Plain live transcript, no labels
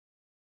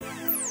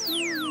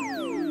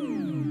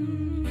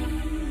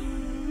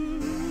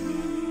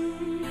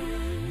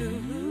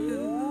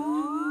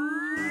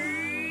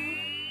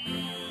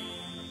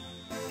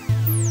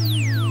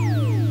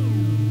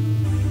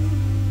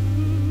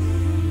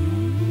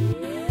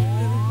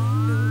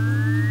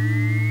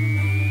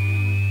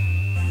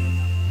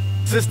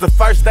Since the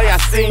first day I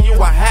seen you,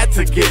 I had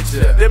to get you.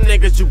 Them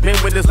niggas you been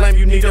with is lame,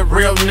 you need a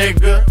real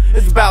nigga.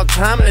 It's about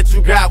time that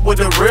you got with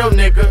a real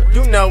nigga.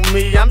 You know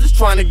me, I'm just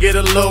trying to get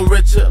a little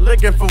richer,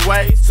 looking for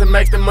ways to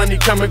make the money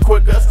coming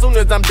quicker. As soon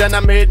as I'm done,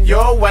 I'm heading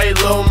your way,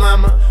 little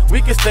mama. We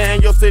can stay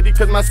in your city,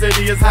 cause my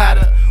city is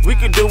hotter. We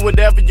can do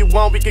whatever you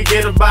want, we can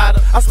get a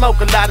bottle. I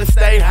smoke a lot and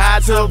stay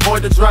high to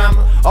avoid the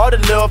drama. All the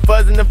little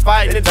fuzzing and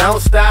fighting, it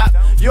don't stop.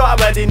 You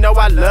already know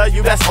I love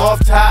you, that's off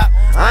top.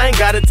 I ain't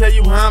gotta tell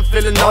you how I'm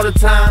feeling all the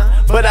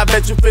time, but I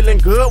bet you feeling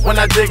good when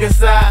I dig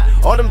inside.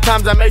 All them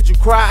times I made you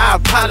cry, I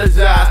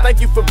apologize. Thank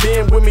you for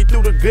being with me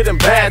through the good and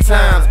bad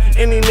times.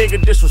 Any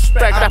nigga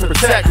disrespect, I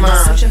protect mine.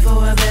 I'm searching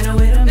for a better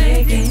way to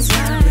make things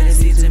right, but it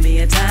seems to me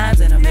at times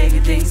that I'm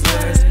making things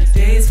worse.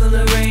 Days full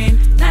of rain,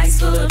 nights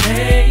full of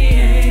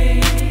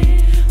pain.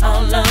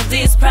 All of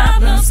these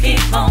problems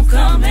keep on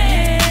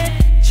coming,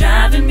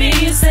 driving me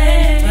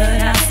insane,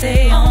 but I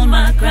stay on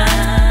my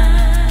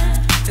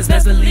grind, cause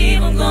best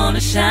believe I'm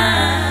gonna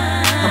shine.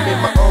 I'm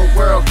in my own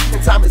world,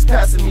 and time is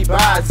passing me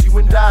by. It's you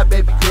and I,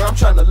 baby girl, I'm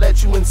trying to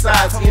let you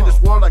inside. See, in this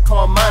world I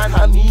call mine,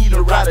 I need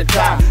a ride or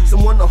die.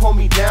 Someone to hold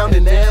me down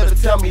and never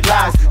tell me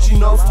lies. She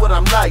knows what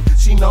I'm like,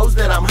 she knows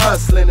that I'm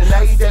hustling. And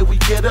every day we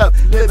get up,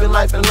 living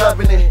life and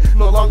loving it.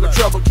 No longer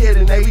trouble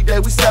kidding, every day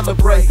we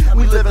celebrate.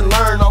 We live and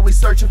learn, always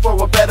searching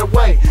for a better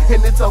way.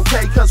 And it's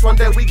okay, cause one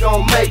day we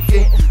gon' make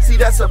it. See,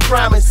 that's a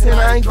promise, and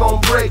I ain't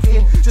gon' break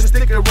it. Just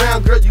stick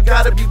around, girl, you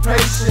gotta be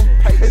patient.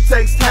 It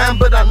takes time,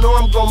 but I know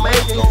I'm gon' make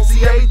it.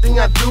 See, everything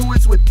I do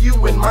is with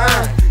you in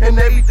mind, and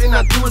everything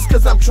I do is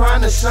cause I'm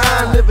trying to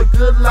shine. Live a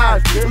good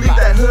life, leave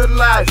that hood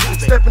life.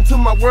 Step into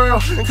my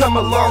world and come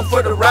along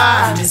for the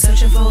ride. I'm just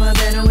searching for a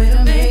better way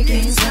to make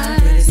things right,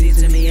 but it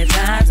seems to me at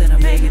times that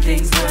I'm making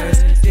things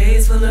worse.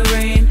 Days full of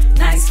rain,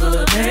 nights full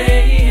of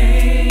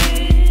pain.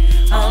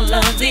 All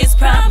of these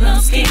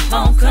problems keep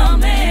on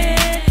coming,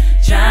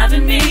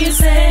 driving me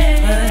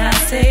insane, but I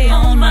stay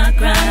on my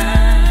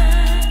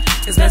grind,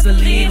 cause best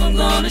believe I'm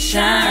gonna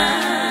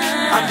shine.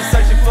 I'm just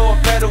searching for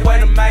a better way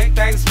to make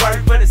things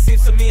work, but it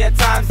seems to me at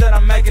times that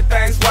I'm making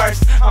things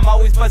worse. I'm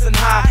always buzzing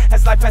high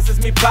as life passes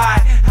me by,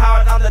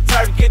 out on the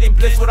turf getting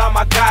blitzed with all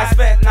my guys.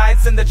 Spent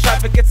nights in the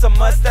traffic, it's a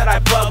must that I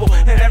bubble,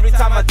 and every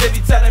time I dip,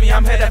 you telling me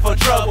I'm headed for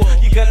trouble.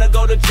 You gonna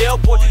go to jail,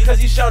 boy,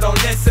 cause you sure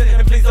don't listen,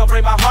 and please don't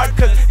break my heart,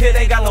 cause it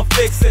ain't got no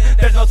fixing.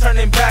 There's no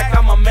turning back,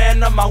 I'm a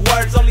man of my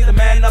words, only the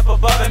man up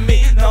above in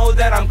me know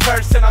that I'm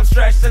cursed, and I'm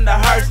stretched in the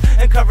hearse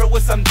and covered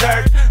with some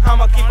dirt.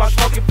 I'ma keep on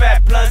smoking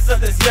fat blunts of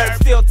this dirt,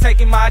 still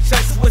taking my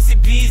chances with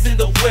CBs in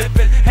the whip,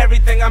 and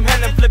everything I'm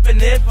handling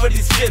flipping it for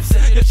these chips.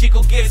 Your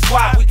chico gets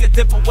quiet, we can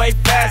dip away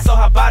fast, so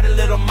how about it,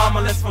 little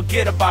mama, let's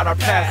forget about our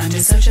past. I'm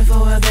just searching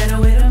for a better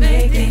way to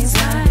make things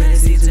right, but it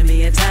seems to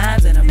me at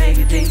times that I'm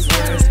making things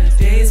worse.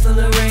 Days full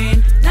of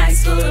rain,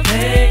 nights full of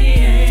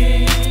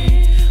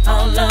pain.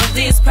 All of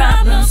these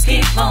problems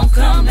keep on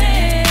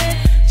coming,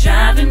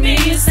 driving me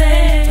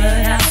insane,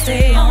 but I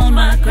stay on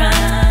my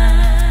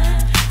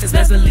grind, cause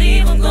best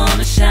believe I'm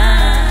gonna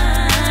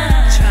shine.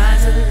 Trying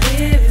to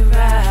live it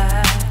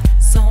right,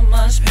 so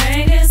much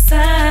pain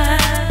inside,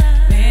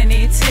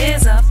 many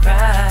tears I've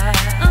cried.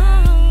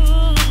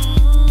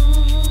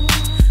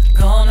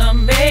 Gonna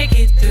make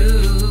it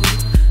through,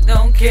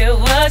 don't care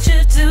what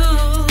you do,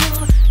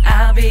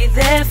 I'll be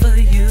there for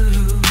you.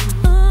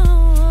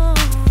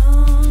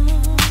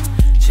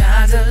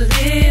 Try to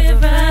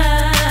live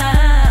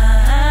right,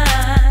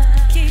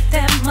 keep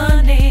that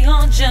money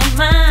on your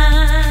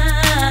mind.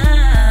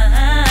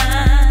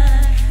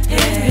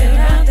 Yeah, you're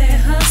out there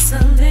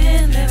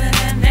hustling, living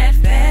in that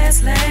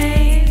fast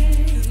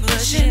lane,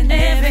 pushing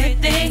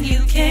everything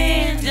you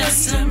can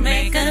just to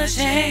make a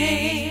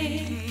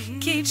change.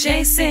 Keep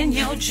chasing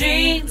your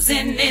dreams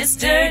in this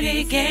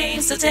dirty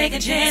game, so taking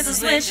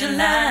chances with your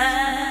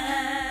life,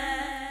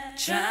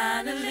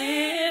 trying to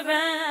live